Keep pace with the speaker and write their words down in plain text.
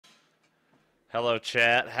Hello,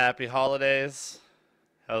 chat. Happy holidays.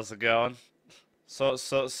 How's it going?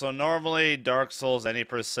 So normally Dark Souls any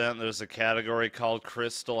percent, there's a category called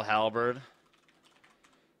Crystal Halberd.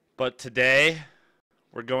 But today,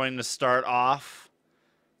 we're going to start off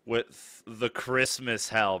with the Christmas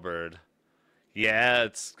Halberd. Yeah,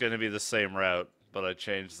 it's going to be the same route, but I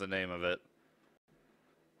changed the name of it.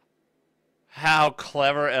 How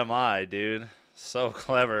clever am I, dude? So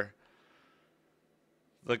clever.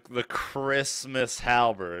 The Christmas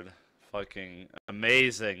Halberd. Fucking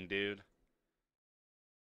amazing, dude.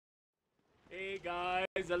 Hey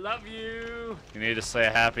guys, I love you. You need to say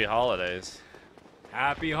happy holidays.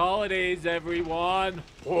 Happy holidays, everyone.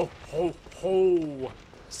 Ho, ho, ho.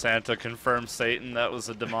 Santa confirmed Satan. That was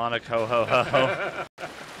a demonic ho ho ho.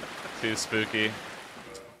 Too spooky.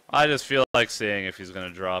 I just feel like seeing if he's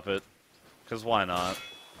gonna drop it. Cause why not?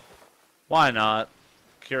 Why not?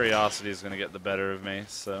 Curiosity is gonna get the better of me,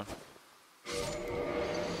 so.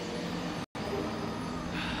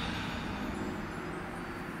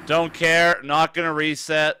 Don't care. Not gonna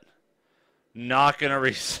reset. Not gonna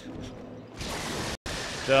reset.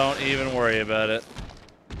 Don't even worry about it.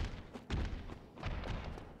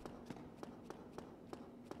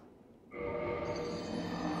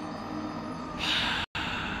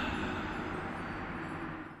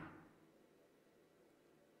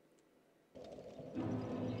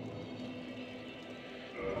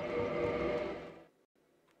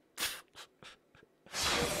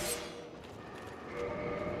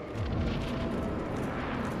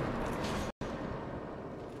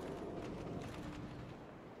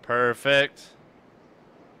 Perfect.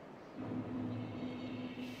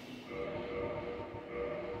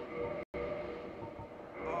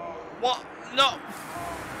 What? No.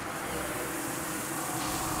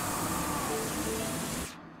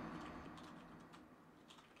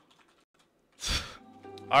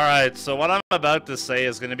 Alright, so what I'm about to say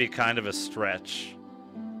is going to be kind of a stretch.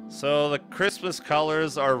 So the Christmas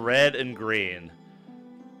colors are red and green.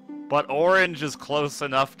 But orange is close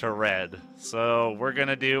enough to red. So we're going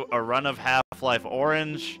to do a run of Half-Life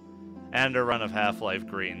Orange and a run of Half-Life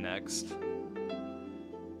Green next.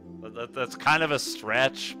 That's kind of a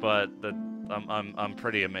stretch, but I'm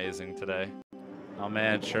pretty amazing today. Oh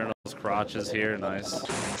man, Cirno's crotch is here. Nice.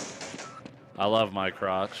 I love my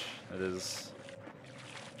crotch. It is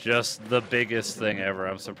just the biggest thing ever.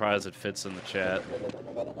 I'm surprised it fits in the chat.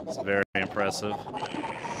 It's very impressive.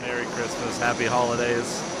 Merry Christmas. Happy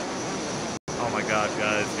holidays. Oh my god,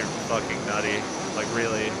 guys, you're fucking nutty. Like,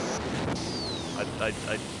 really.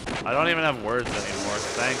 I don't even have words anymore.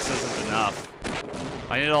 Thanks isn't enough.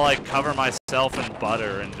 I need to, like, cover myself in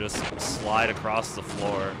butter and just slide across the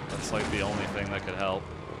floor. That's, like, the only thing that could help.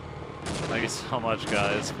 Thank you so much,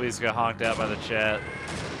 guys. Please get honked out by the chat.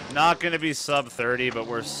 Not gonna be sub 30, but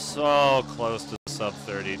we're so close to sub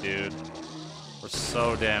 30, dude. We're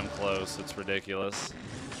so damn close. It's ridiculous.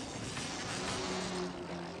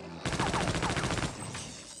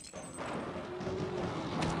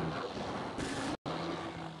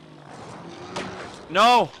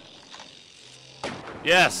 No!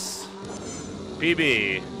 Yes!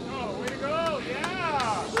 PB. Oh, way to go,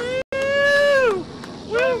 yeah! Woo!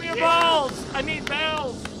 Show me your balls! I need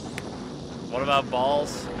bells! What about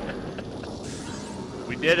balls?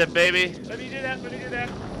 We did it, baby! Let me do that, let me do that.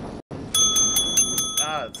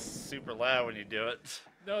 Ah, it's super loud when you do it.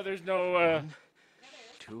 No, there's no,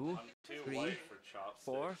 2, 3,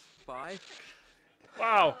 4, 5.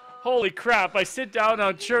 Wow, holy crap, I sit down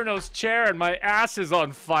on Cirno's chair and my ass is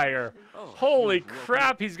on fire. Oh, Holy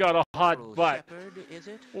crap, he's got a hot butt. Shepherd, is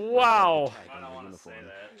it? Wow. I don't want to say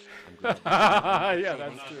that. Yeah,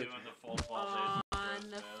 that's Not true. doing the full 12 days. On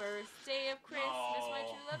the first day of Christmas, my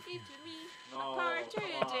true love gave to me No, a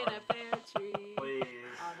partridge in a pear tree. Please.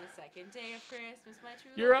 On the second day of Christmas, my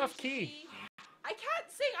true You're love off gave to key. me. I can't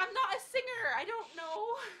sing. I'm not a singer. I don't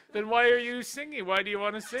know. Then why are you singing? Why do you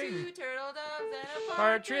want to Two sing? turtle doves and a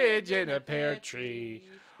Partridge in a pear tree.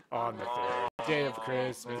 On the third day of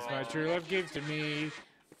Christmas, my true love gave to me.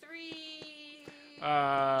 Three.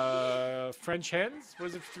 French hens?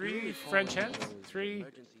 Was it 3 French hens? 3. Three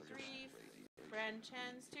French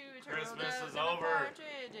hens, two turtle Christmas doves is and a over.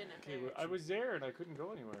 partridge in a Okay, pear I was there and I couldn't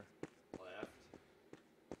go anywhere. Left.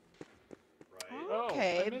 Right. Oh,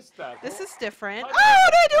 Okay, I missed that. this is different. Run, Oh,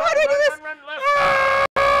 what do I do? How do I do this? Run, left.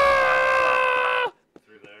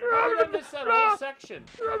 Through there. How did I miss that whole section?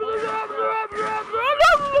 Stop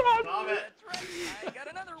it! I got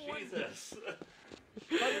another one. Jesus.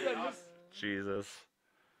 How did I miss? Jesus.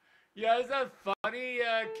 Yeah, is that funny,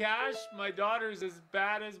 Cash? My daughter's as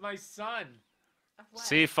bad as my son. Of what?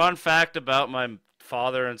 See, fun fact about my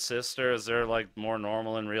father and sister is they're like more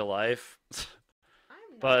normal in real life.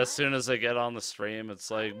 But as soon as I get on the stream,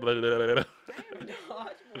 it's like. Blah, blah, blah, blah. I'm not more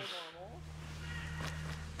normal.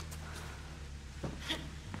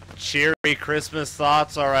 Cheery Christmas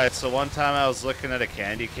thoughts. All right. So one time I was looking at a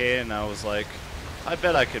candy cane and I was like, I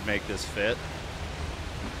bet I could make this fit.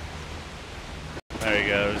 There you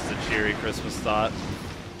go. There's the cheery Christmas thought.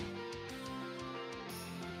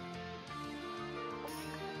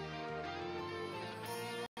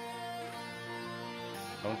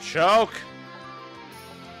 Don't choke.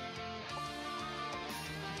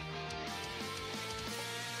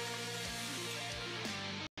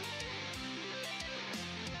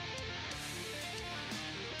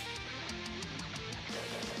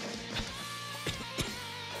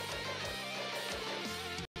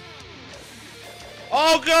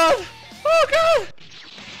 Oh god! Oh god!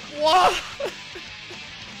 What?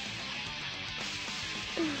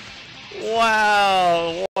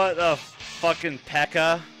 Wow! What a fucking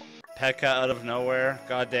P.E.K.K.A. P.E.K.K.A. out of nowhere.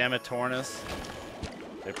 God damn it, Tornus.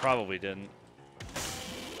 They probably didn't.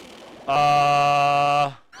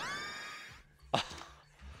 Oh,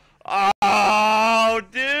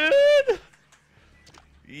 dude!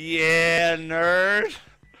 Yeah, nerd.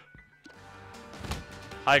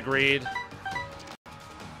 Hi, Greed.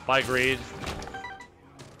 Bye, Greed.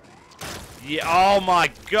 Yeah, oh my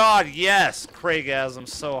god, yes! Craigasm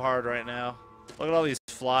so hard right now. Look at all these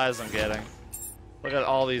flies I'm getting. Look at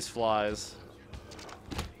all these flies.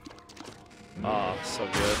 Oh, so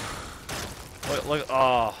good. Look,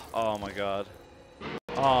 oh my god.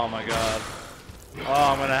 Oh my god.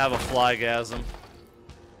 Oh, I'm gonna have a flygasm.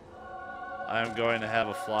 I'm going to have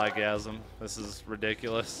a flygasm. This is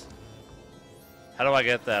ridiculous. How do I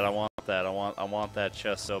get that? I want that. I want that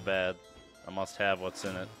chest so bad. I must have what's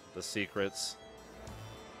in it. The secrets.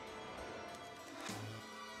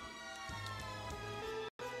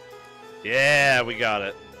 Yeah, we got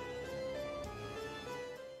it.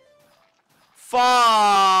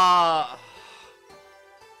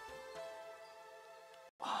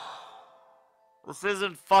 This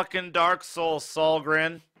isn't fucking Dark Souls,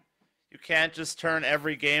 Solgrin. You can't just turn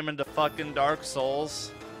every game into fucking Dark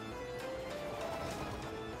Souls.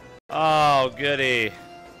 Oh, goody.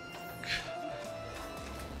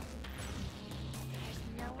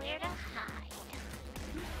 Nowhere to hide.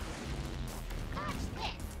 Watch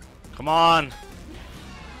this. Come on.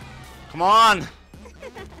 Come on.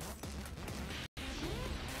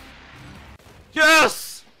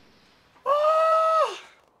 Yes! Oh!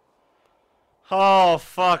 Oh,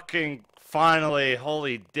 fucking finally.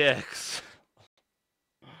 Holy dicks.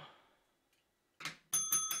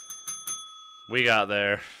 We got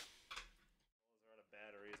there.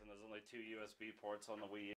 Batteries and there's only 2 USB ports on the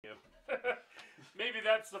Wii U. Maybe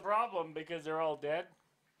that's the problem because they're all dead.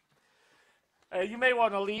 You may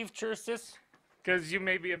want to leave, Chursis, because you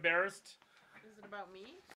may be embarrassed. Is it about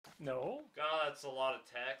me? No. God, that's a lot of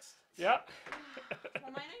text. Yeah.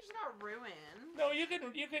 Well, mine just got ruined. No, you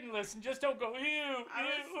can listen. Just don't go ew, ew, I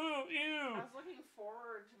ew. was looking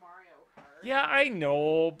forward to Mario Kart. Yeah, I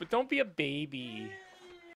know, but don't be a baby.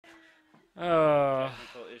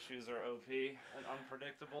 Technical issues are OP and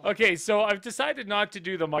unpredictable. Okay, so I've decided not to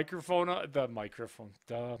do the microphone.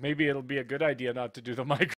 Duh. Maybe it'll be a good idea not to do the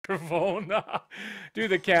microphone. Do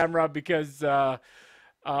the camera because I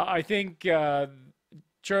think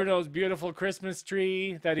Cirno's beautiful Christmas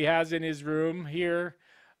tree that he has in his room here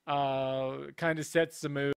kind of sets the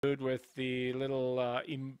mood with the little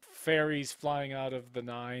fairies flying out of the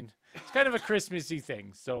 9. It's kind of a Christmassy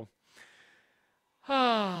thing, so.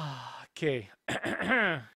 Okay.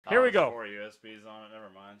 Here we go. 4 USBs on it. Never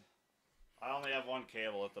mind. I only have 1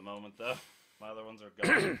 cable at the moment, though. My other ones are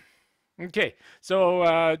gone. Okay.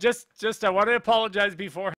 So just I want to apologize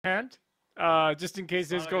beforehand, just in case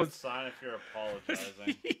this goes. Sign if you're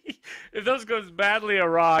apologizing. If this goes badly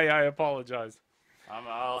awry, I apologize.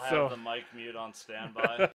 I'll have the mic mute on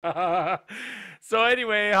standby. So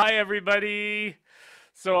anyway, hi everybody.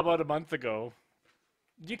 So about a month ago,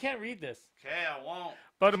 you can't read this. Okay, I won't.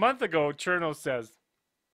 About a month ago, Cirno says,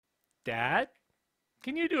 "Dad,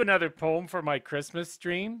 can you do another poem for my Christmas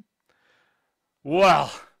stream?"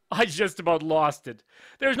 Well, I just about lost it.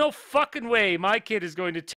 There's no fucking way my kid is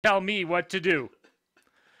going to tell me what to do.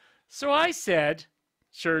 So I said,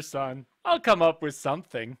 "Sure, son, I'll come up with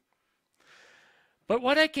something." But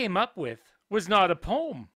what I came up with was not a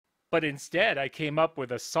poem, but instead I came up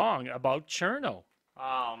with a song about Cirno.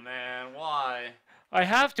 Oh, man, why? I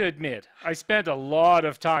have to admit, I spent a lot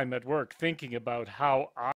of time at work thinking about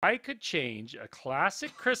how I could change a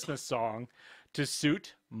classic Christmas song to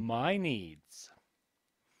suit my needs.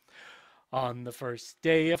 On the first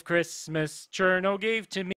day of Christmas, Cirno gave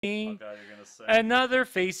to me Oh, God, you're gonna say. another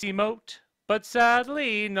face emote, but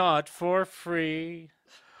sadly not for free.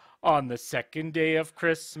 On the second day of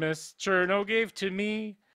Christmas, Cirno gave to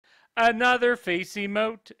me another face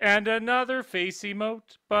emote and another face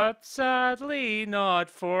emote, but sadly not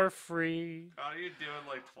for free. How are you doing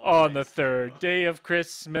like 12 On the face third emotes? day of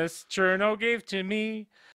Christmas, Cirno gave to me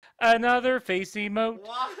another face emote,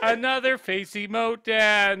 What? another face emote,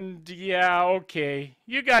 and yeah, okay.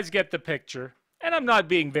 You guys get the picture. And I'm not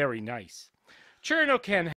being very nice. Cirno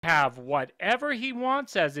can have whatever he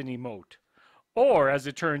wants as an emote. Or, as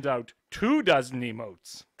it turns out, 24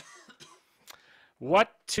 emotes.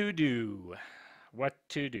 What to do? What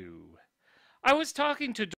to do? I was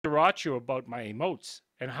talking to Duracho about my emotes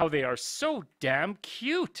and how they are so damn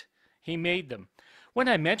cute. He made them when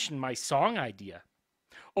I mentioned my song idea.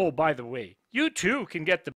 Oh, by the way, you too can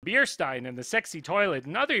get the beer stein and the sexy toilet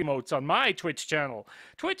and other emotes on my Twitch channel,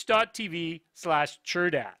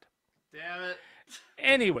 twitch.tv/Churdat. Damn it.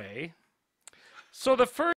 Anyway, so the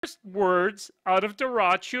first words out of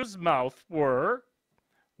Duracho's mouth were,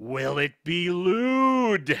 "Will it be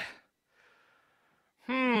lewd?"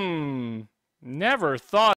 Never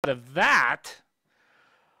thought of that.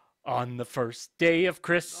 On the first day of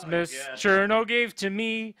Christmas, Cirno gave to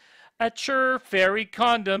me a Chur fairy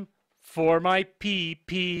condom for my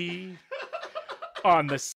pee-pee. On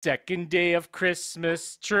the second day of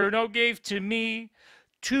Christmas, Cirno gave to me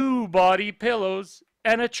 2 body pillows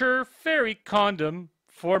and a Chur fairy condom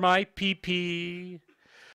for my pee-pee.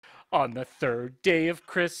 On the third day of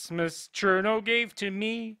Christmas, Cirno gave to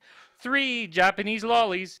me 3 Japanese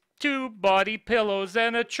lollies, 2 body pillows,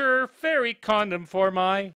 and a Chur fairy condom for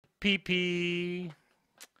my pee-pee.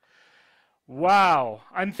 Wow,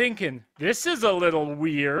 I'm thinking, this is a little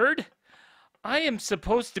weird. I am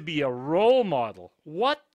supposed to be a role model.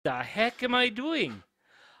 What the heck am I doing?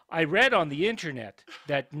 I read on the internet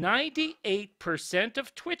that 98%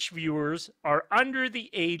 of Twitch viewers are under the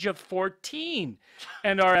age of 14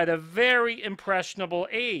 and are at a very impressionable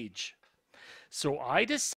age. So I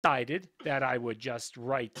decided that I would just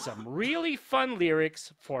write some really fun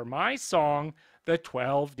lyrics for my song, The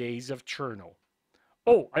 12 Days of Cirno.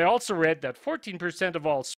 Oh, I also read that 14% of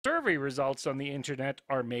all survey results on the internet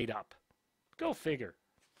are made up. Go figure.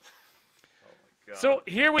 Oh my god. So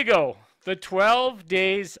here we go. The 12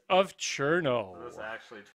 Days of Cirno. So this is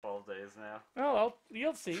actually 12 days now. Well,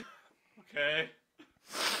 you'll see. Okay.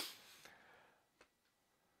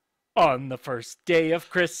 On the first day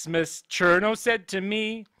of Christmas, Cirno said to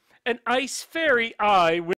me, "An ice fairy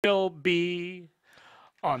I will be."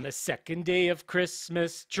 On the second day of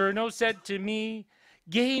Christmas, Cirno said to me,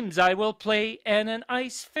 "Games I will play and an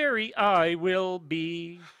ice fairy I will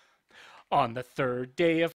be." On the third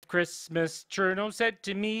day of Christmas, Cirno said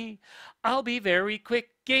to me, "I'll be very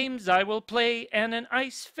quick, games I will play and an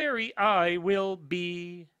ice fairy I will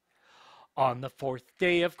be." On the fourth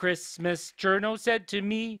day of Christmas, Cirno said to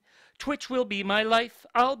me, "Twitch will be my life,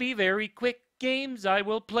 I'll be very quick, games I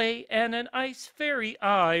will play and an ice fairy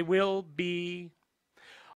I will be."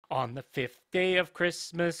 On the fifth day of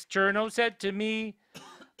Christmas, Cirno said to me,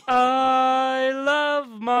 "I love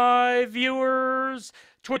my viewers.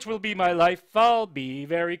 Twitch will be my life, I'll be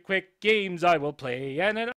very quick, games I will play,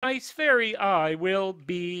 and an ice fairy I will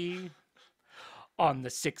be." On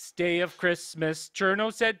the sixth day of Christmas,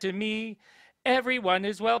 Cirno said to me, "Everyone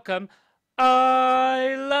is welcome.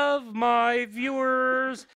 I love my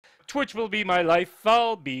viewers. Twitch will be my life,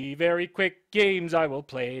 I'll be very quick, games I will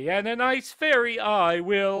play, and an ice fairy I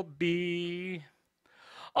will be."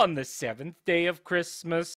 On the seventh day of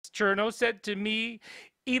Christmas, Cirno said to me,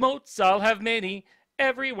 "Emotes I'll have many,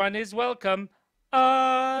 everyone is welcome.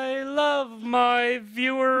 I love my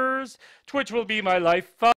viewers. Twitch will be my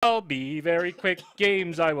life, I'll be very quick,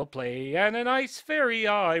 games I will play, and an ice fairy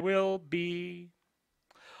I will be."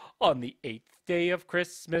 On the eighth day of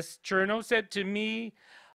Christmas, Cirno said to me,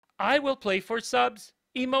 "I will play for subs,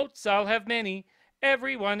 emotes I'll have many,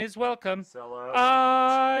 everyone is welcome. Sell out.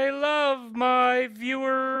 I love my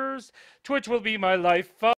viewers. Twitch will be my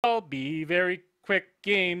life, I'll be very quick,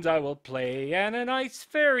 games I will play, and an ice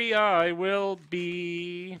fairy I will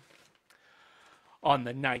be." On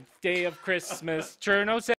the ninth day of Christmas,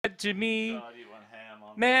 Cirno said to me, God, you went ham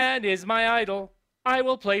on "Man is my idol, I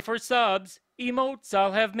will play for subs, emotes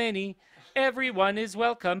I'll have many, everyone is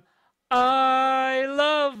welcome. I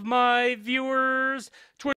love my viewers.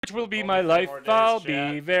 Twitch will be Only my 4 life, more days, I'll chat.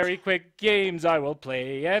 be very quick, games I will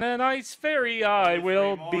play, and an ice fairy I Only 3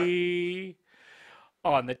 will more. be."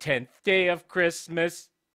 On the 10th day of Christmas,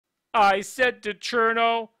 I said to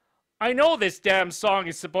Cirno, "I know this damn song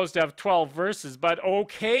is supposed to have 12 verses, but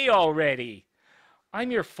okay already."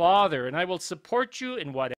 I'm your father, and I will support you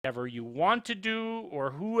in whatever you want to do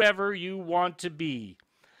or whoever you want to be.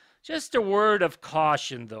 Just a word of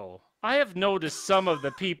caution, though. I have noticed some of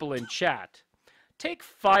the people in chat. Take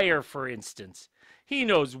Fire, for instance. He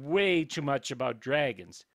knows way too much about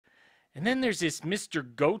dragons. And then there's this Mr.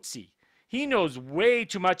 Goatsy. He knows way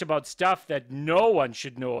too much about stuff that no one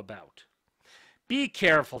should know about. Be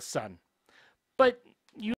careful, son. But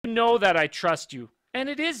you know that I trust you, and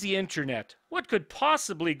it is the internet. What could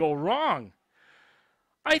possibly go wrong?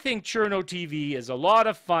 I think Cirno TV is a lot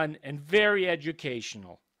of fun and very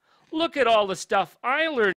educational. Look at all the stuff I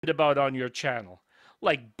learned about on your channel,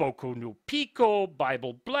 like Boku no Pico,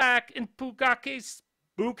 Bible Black, and Bukake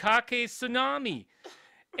Tsunami.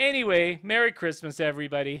 Anyway, Merry Christmas,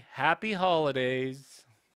 everybody. Happy holidays.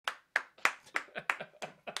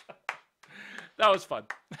 That was fun.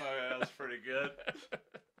 Okay, that was pretty good.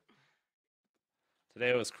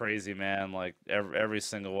 Today was crazy, man. Like every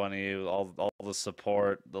single one of you, all the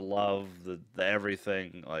support, the love, the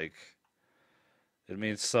everything. Like it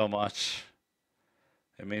means so much.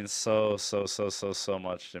 It means so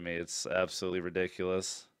much to me. It's absolutely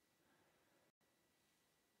ridiculous.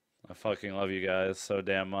 I fucking love you guys so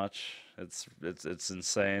damn much. It's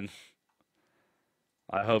insane.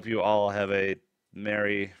 I hope you all have a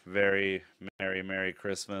very merry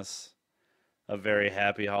Christmas. A very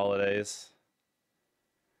happy holidays.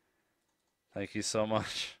 Thank you so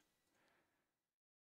much.